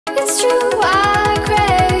it's true, I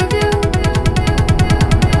crave you.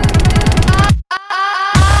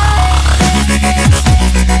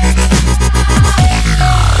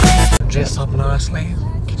 Dressed up nicely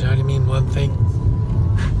can only mean one thing.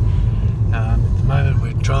 At the moment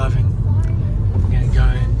we're driving. We're going to go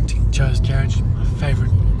into Joe's Garage, my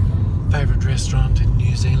favourite restaurant in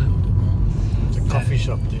New Zealand. It's a coffee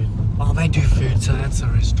shop, dude. Oh, they do food, so that's a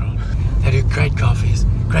restaurant. They do great coffees,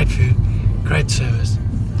 great food, great service.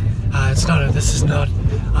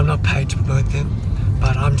 I'm not paid to promote them,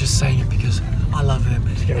 but I'm just saying it because I love them.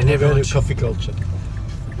 Yeah, and everyone coffee culture.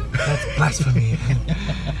 That's blasphemy.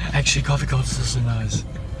 Actually, coffee culture is so nice.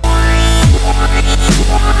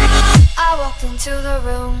 I walked into the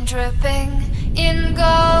room dripping in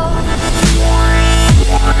gold.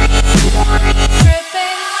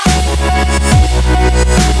 Dripping.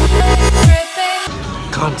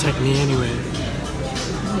 Contact me anywhere.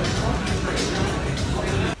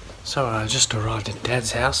 So I just arrived at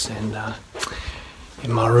Dad's house and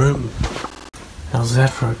in my room. How's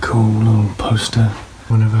that for a cool little poster?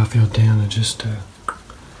 Whenever I feel down, I just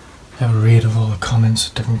have a read of all the comments,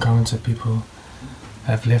 different comments that people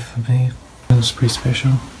have left for me. It's pretty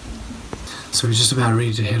special. So we're just about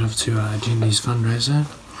ready to head off to Gendi's fundraiser.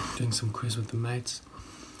 Doing some quiz with the mates.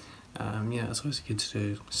 Yeah, it's always good to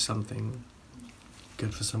do something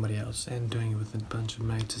good for somebody else, and doing it with a bunch of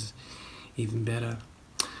mates is even better.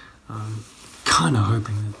 Kind of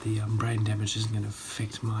hoping that the brain damage isn't going to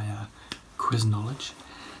affect my quiz knowledge.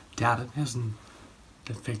 Doubt it. Hasn't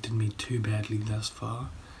affected me too badly thus far.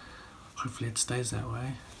 Hopefully it stays that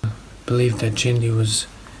way. I believe that Gendi was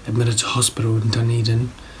admitted to hospital in Dunedin,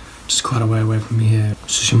 which is quite a way away from here,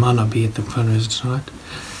 so she might not be at the fundraiser tonight.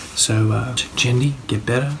 So Gendi, get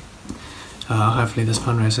better. Hopefully this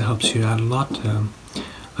fundraiser helps you out a lot.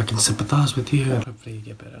 I can sympathise with you, and hopefully you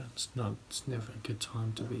get better. It's never a good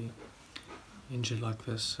time to be injured like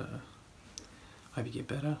this. Hope you get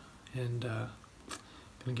better, and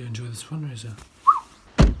gonna go enjoy this fundraiser.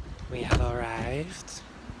 We have arrived.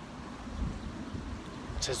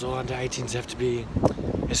 It says all under 18s have to be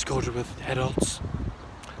escorted with adults.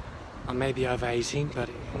 I may be over 18, but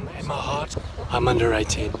in my heart, I'm under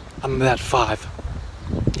 18. I'm about 5.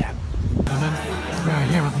 Yeah. We're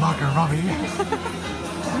here with Mark and Robbie,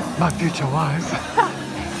 my future wife.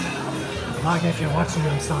 Mark, if you're watching,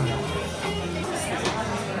 I'm sorry.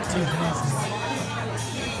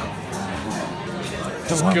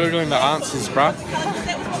 Just googling the answers, bruh.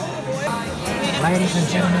 Ladies and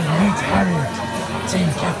gentlemen, meet Harriet, team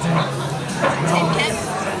captain.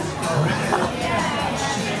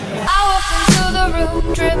 I walked into the room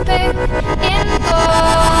dripping in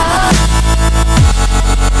gold.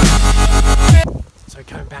 So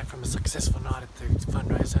coming back from a successful night at the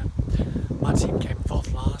fundraiser, my team came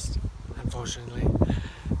 4th last, unfortunately.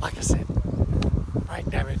 Like I said, brain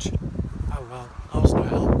damage. Oh well, I was no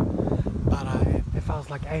help. But if I was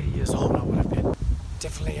like 80 years old, I would have been.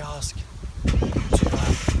 Definitely ask to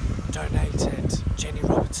donate at Gendi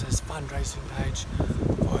Roberts' fundraising page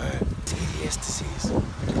for her TDS disease.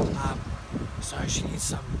 So she needs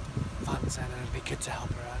some funds, and it'd be good to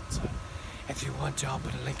help her out. So if you want to, I'll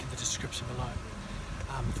put a link in the description below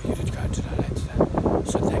for you to go to donate to that.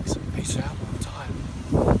 So thanks, peace out, all the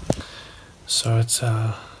time. So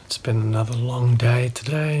it's been another long day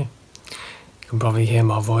today. You can probably hear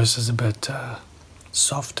my voice is a bit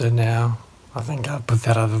softer now. I think I put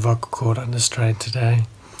that other vocal cord under straight today.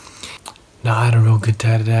 No, I had a real good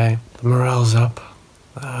day today. The morale's up.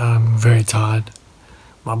 I'm very tired.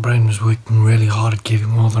 My brain was working really hard at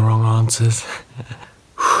giving all the wrong answers.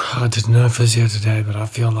 I did no physio today, but I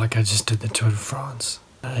feel like I just did the Tour de France.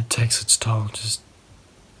 It takes its toll, just,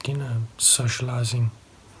 socialising.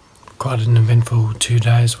 Quite an eventful 2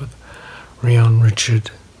 days with Rion,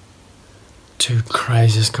 Richard, 2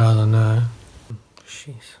 craziest guys I know.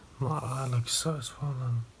 Jeez, my eye looks so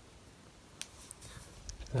swollen.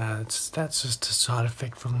 That's just a side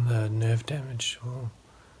effect from the nerve damage or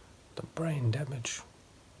the brain damage.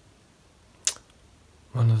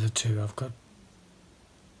 One of the two. I've got...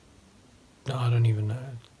 No, I don't even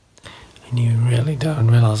know. And you really don't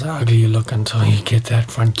realise how ugly you look until you get that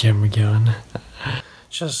front camera going.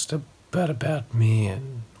 Just a bit about me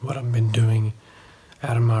and what I've been doing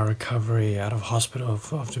out of my recovery, out of hospital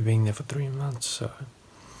after being there for 3 months. So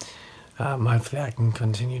hopefully I can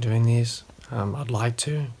continue doing these. I'd like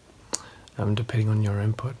to, depending on your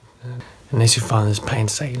input. Unless you find this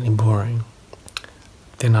painstakingly boring,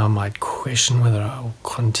 then I might question whether I'll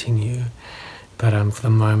continue. But for the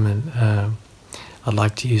moment, I'd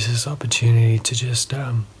like to use this opportunity to just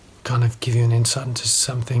kind of give you an insight into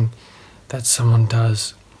something that someone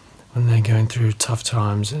does when they're going through tough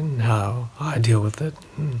times and how I deal with it.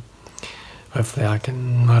 And hopefully I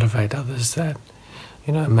can motivate others that,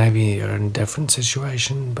 you know, maybe you're in a different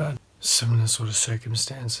situation, but similar sort of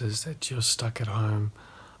circumstances, that you're stuck at home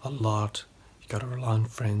a lot. You got to rely on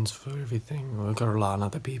friends for everything, or you got to rely on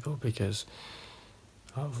other people because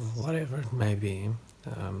of whatever it may be.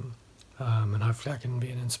 And hopefully I can be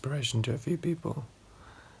an inspiration to a few people.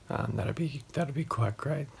 That'd be quite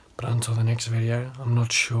great. But until the next video, I'm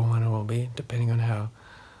not sure when it will be, depending on how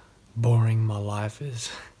boring my life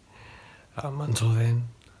is. Until then,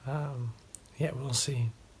 yeah, we'll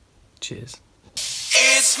see. Cheers.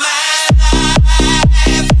 It's my life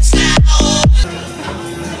now.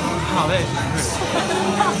 Oh, there's